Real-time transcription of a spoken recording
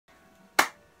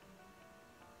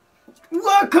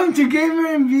Welcome to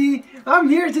GamerMV. I'm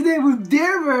here today with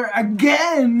DareBear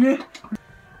again.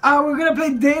 We're gonna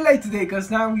play Daylight today because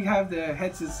now we have the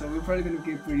headsets, so we're probably gonna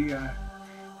get pretty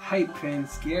hype and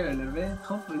scared a little bit,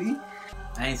 hopefully.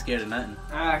 I ain't scared of nothing.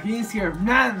 He ain't scared of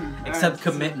nothing. Except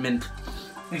commitment.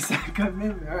 Except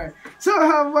commitment, alright. So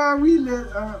how about we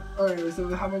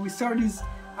start this?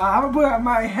 I'm gonna put on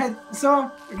my head,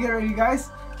 so get ready guys.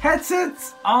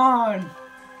 Headsets on!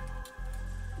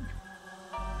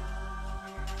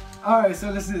 Alright,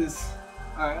 so this is...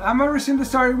 Alright, I'm gonna resume the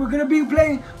story. We're gonna be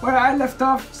playing where I left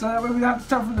off, so that way we don't have to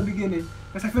start from the beginning.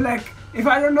 Because I feel like, if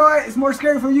I don't know it, it's more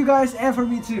scary for you guys and for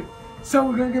me too. So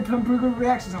we're gonna get some pretty good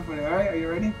reactions off of it, alright? Are you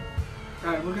ready?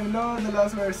 Alright, we're gonna load the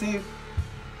last where save.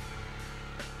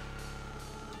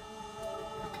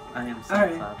 I am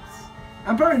Cyclops.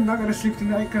 I'm probably not gonna sleep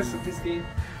tonight because of this game.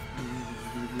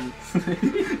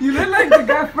 You look like the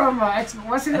guy from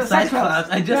what's in the Cyclops?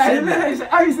 I just said that.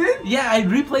 Oh, you did? Yeah, I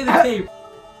replay the tape.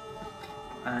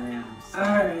 I am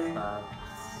Cyclops.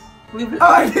 Oh,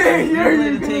 I didn't hear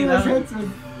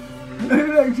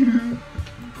you.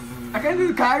 I can do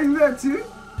the cars in that too.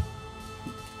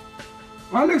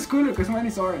 Mine looks cooler because mine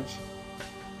is orange.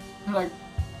 Like.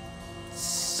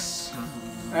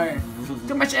 Alright,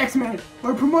 too much X-Men.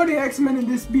 We're promoting X-Men in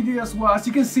this video as well, as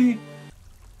you can see.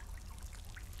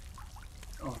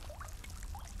 Oh,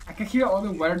 I can hear all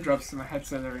the water drops in my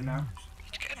headset right now.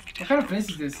 What kind of place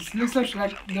is this? It looks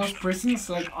like those prisons,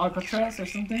 like Alcatraz or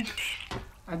something.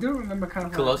 I do remember kind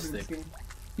of glow stick.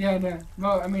 Yeah, yeah.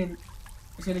 Well, I mean,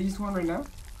 should I use one right now?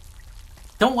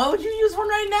 Don't. Why would you use one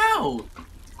right now?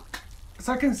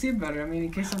 So I can see better. I mean,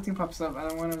 in case something pops up, I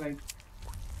don't want to like.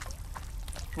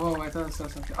 Whoa, I thought I saw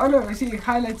something. Oh look, I see it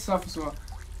highlights stuff as well.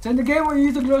 So in the game when you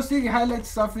use the glow stick, it highlights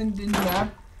stuff in the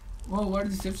map. Whoa, what are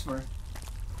these tips for?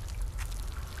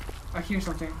 I hear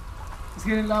something. It's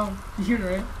getting loud. You hear it,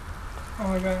 right? Oh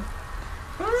my god.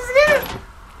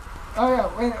 Oh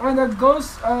yeah, when the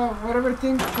ghost, whatever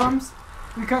thing comes,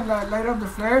 we can light up the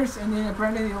flares and then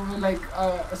apparently it will like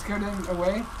scare them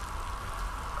away.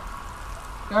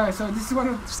 Alright, so this is one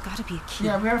of... There's gotta be a key.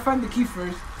 Yeah, we gotta find the key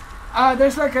first.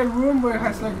 There's like a room where it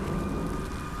has like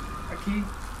a key.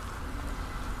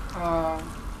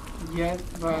 Yet,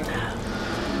 but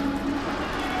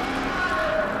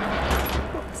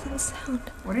What's that sound?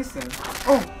 what is that?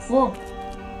 Oh, whoa!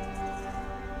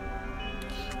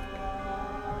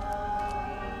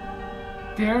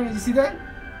 There, did you see that?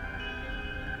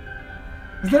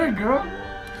 Is that a girl?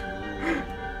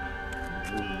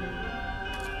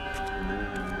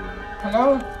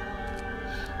 Hello?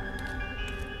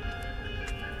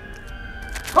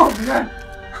 Oh my god!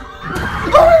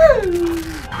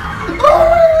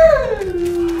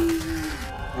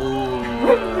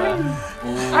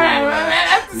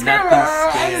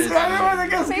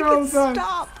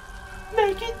 Stop!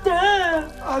 Make it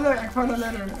done! Oh look, I found a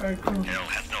letter. Alright, cool. Hell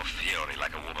has no fury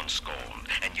like a woman scorned,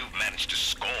 and you've managed to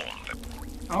scorn them.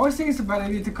 I always think it's a bad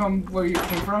idea to come where you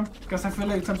came from, because I feel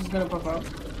like something's gonna pop up.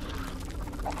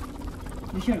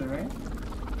 You hear that, right?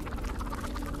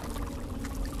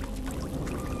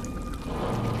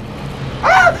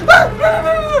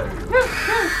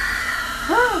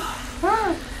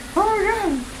 Oh my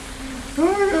god! Oh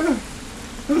my god!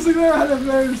 I'm so glad I had the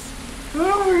flares! Oh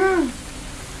my god!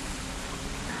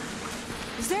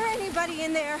 Is there anybody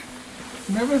in there?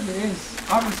 Never there is,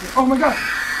 obviously. Oh my god!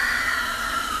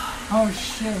 Oh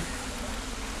shit!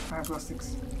 I have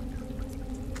plastics.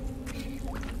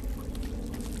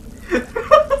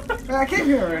 I came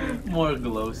here already. More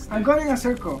glow stick. I'm going in a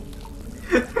circle.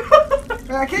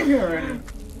 I came here already.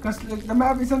 Because the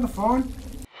map is on the phone.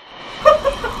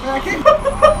 I came.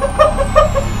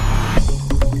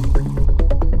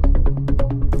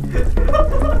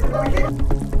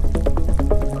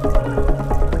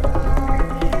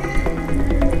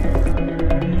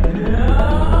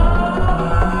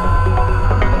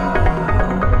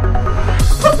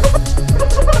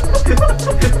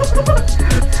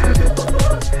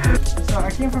 So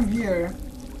I came from here,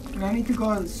 and I need to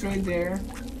go straight there.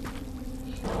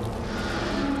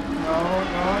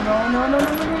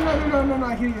 No,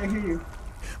 I hear you.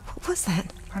 What was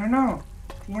that? I don't know.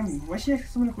 Damn, why should you ask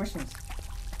so many questions?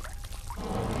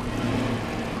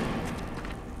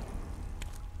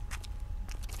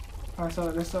 Alright, so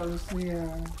let's see,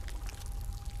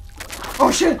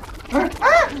 oh shit! Oh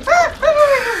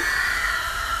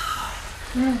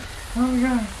my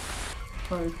god!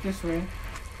 Oh, it's this way.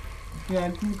 Yeah,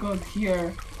 I think go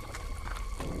here.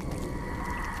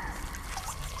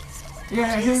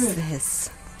 Yeah, I hear this.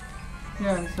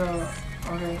 Yeah, so,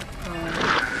 okay,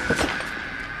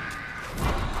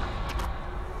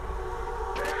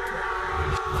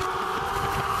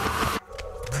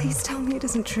 Please tell me it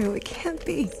isn't true. It can't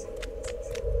be.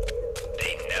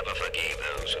 They never forgave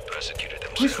those who persecuted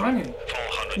themselves. Who's running?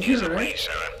 400 You years hear of it, right? rage,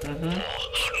 Sarah.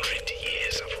 400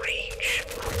 years of rage.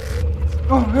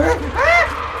 Oh,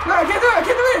 ah! No, I can't do it! I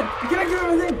can't do it! I cannot do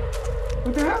anything!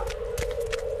 What the hell?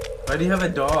 Why do you have a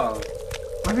doll?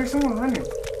 Why is there someone running?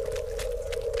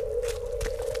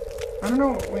 I don't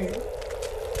know, wait.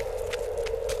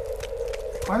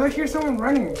 Why do I hear someone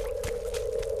running?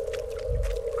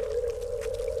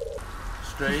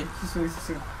 Straight. This way, this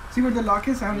way. See where the lock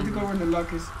is? I need to go where the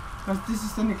lock is. This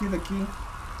is technically the key.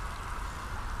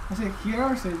 I say here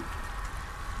or say...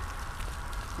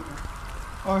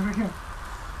 Oh, it's right here.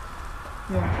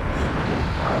 Yeah.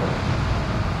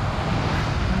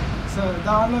 So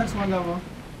that unlocks one level.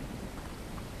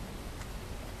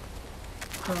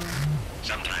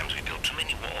 Sometimes we build too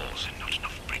many walls and not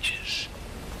enough bridges.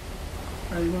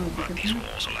 Are you gonna take But it these from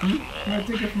walls allow for here? more. Yeah,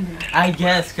 take it from here. I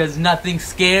guess, because nothing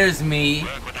scares me.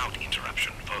 Work without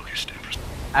interruption, focused and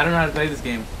I don't know how to play this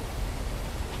game.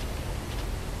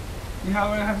 You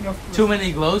have enough. Too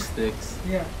many glow sticks.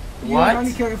 Yeah. You What? can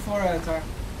only carry 4 at a time.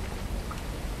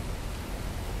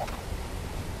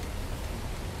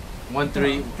 1,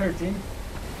 3. 13.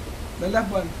 The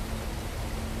left one.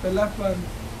 The left one.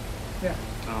 Yeah.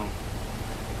 Oh.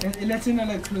 It lets you know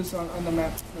like clues on the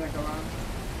map, like around.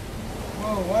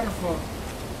 Whoa, waterfall.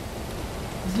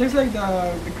 This looks like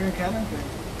the Grand Canyon thing.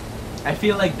 I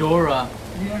feel like Dora.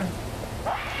 Yeah.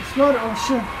 It's not. Oh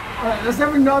shit. Alright, let's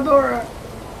have another.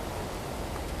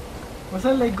 What's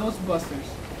that like Ghostbusters?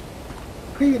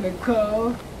 We're gonna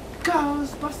go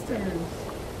Ghostbusters.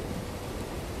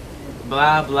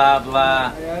 Blah, blah,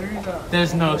 blah. Yeah,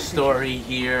 There's no story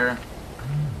here.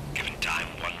 given time,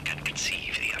 one can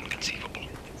conceive the inconceivable.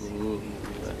 Ooh.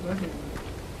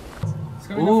 It's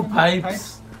coming Ooh, up from the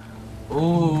pipes.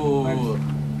 Ooh. Pipes.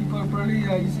 People are probably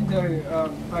using the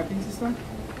piping system.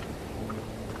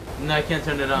 No, I can't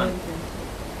turn it on. Okay.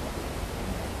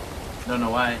 Don't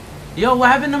know why. Yo, what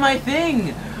happened to my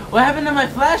thing? What happened to my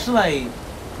flashlight?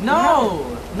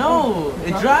 No! No!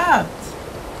 It dropped!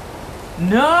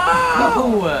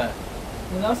 No! Well,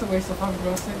 that was a waste of fun,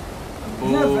 glow stick. It's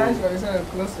not a flashlight, it's not a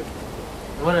glow stick.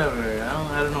 Whatever.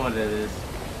 I don't know what that is.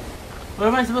 Where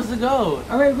am I supposed to go?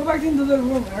 Okay, go back into the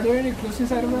room. Are there any clues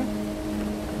inside of that?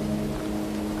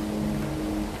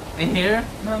 In here?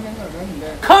 No, not in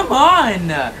there. Come on!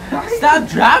 Stop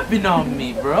dropping on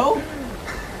me, bro!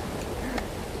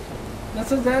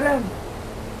 That's a dead end.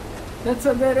 That's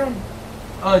a dead end.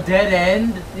 Oh, dead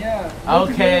end? Yeah.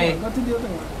 Okay. Go to the other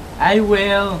one. I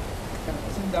will. Okay,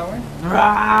 is it that one?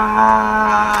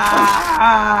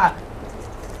 Rah!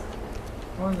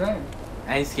 What was that?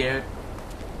 I ain't scared.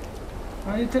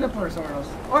 Why you teleport somewhere else?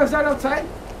 Oh, is that outside?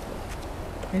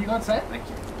 Can you go outside? Like,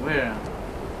 where?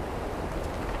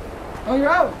 Oh, you're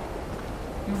out.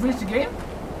 You finished the game?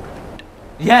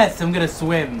 Yes, I'm gonna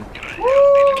swim.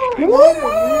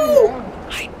 Woo!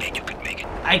 I bet you could make it.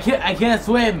 I can't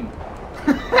swim.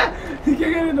 You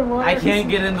can't get in the water. I can't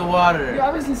get in the water. You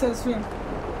obviously said swim.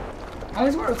 I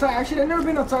just went outside. Actually, I've never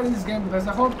been outside in this game because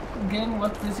the whole game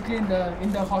was basically in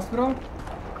the hospital.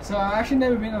 So I actually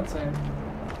never been outside.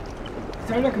 Is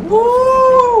there like a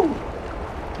Woo!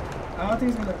 I don't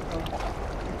think it's gonna. Oh.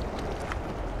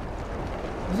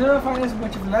 Is there a find a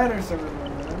bunch of letters everywhere? Man?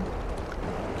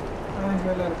 I think a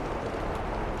letter.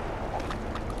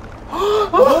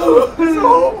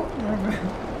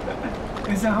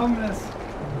 It's a homeless.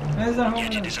 There's a Yet it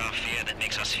homeless. is our fear that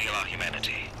makes us feel our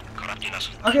humanity, corrupting us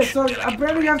with Okay, so delicate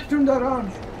apparently you have to turn that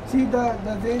on. See the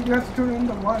thing, you have to turn it in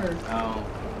the water. Oh.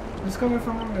 It's coming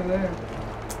from over there.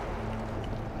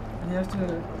 You have to,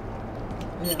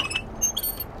 yeah.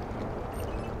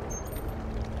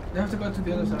 You have to go to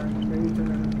the other side. Maybe turn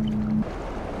it on.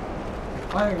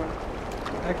 Oh, there you go.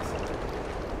 X.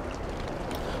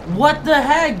 What the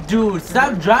heck, dude?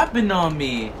 Stop dropping on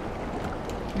me.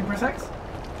 You press X?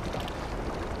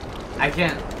 I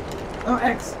can't. Oh,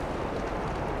 X.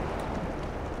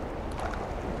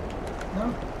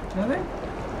 No? Nothing?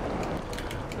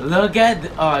 Look at.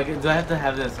 Oh, do I have to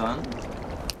have this on?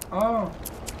 Oh.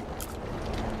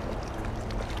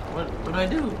 What do I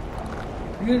do?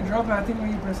 You're gonna drop it, I think,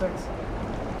 when you press X.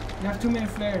 You have too many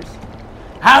flares.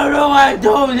 How do I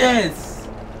do this?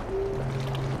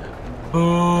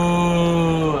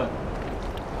 Boo!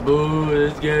 Boo!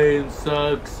 This game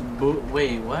sucks. Boo!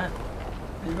 Wait, what?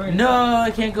 You're going No,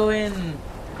 I can't go in.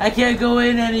 I can't go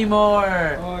in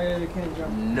anymore. Oh yeah, you can't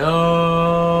jump.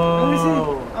 No. Let me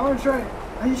see. I wanna try it.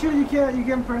 Are you sure you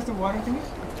can't press the water thingy?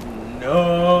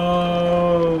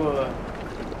 No.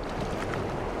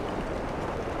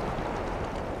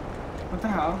 What the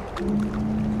hell?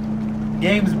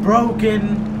 Game's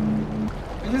broken.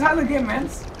 Is this how the game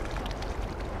ends?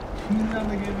 This is how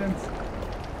the game ends.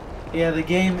 Yeah, the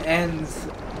game ends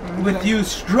with you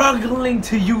struggling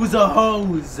to use a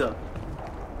hose.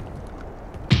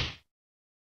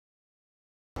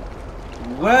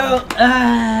 Well,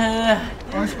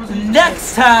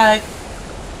 next time.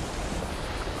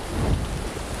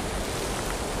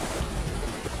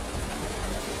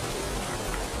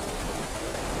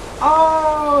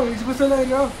 Oh, you're supposed to let it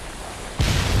go.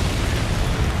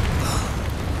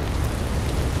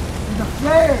 The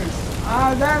flares.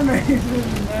 Ah, that makes it,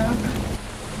 man.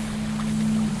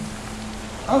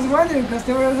 I was wondering because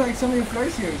there were like so many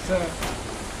flares here, so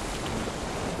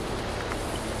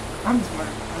I'm just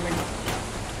wondering. I'm like,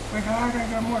 wait, how can I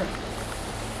get more? Is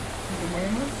there more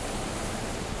in there?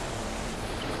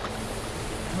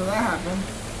 So that happened.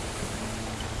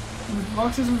 With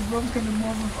boxes with ropes can be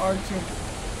moved with R2.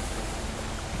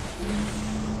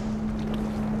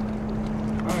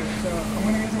 Alright, so I'm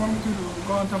gonna get someone to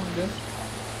go on top of this.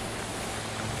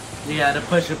 You gotta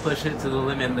push it to the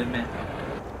limit.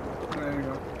 There you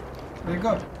go. There you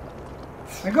go.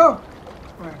 There you go!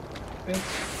 Alright, bitch.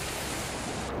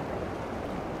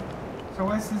 So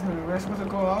what's this now? We're supposed to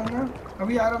go out now? Are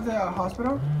we out of the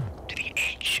hospital? To the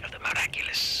edge of the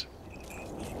miraculous.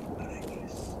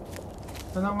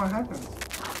 So now what happens?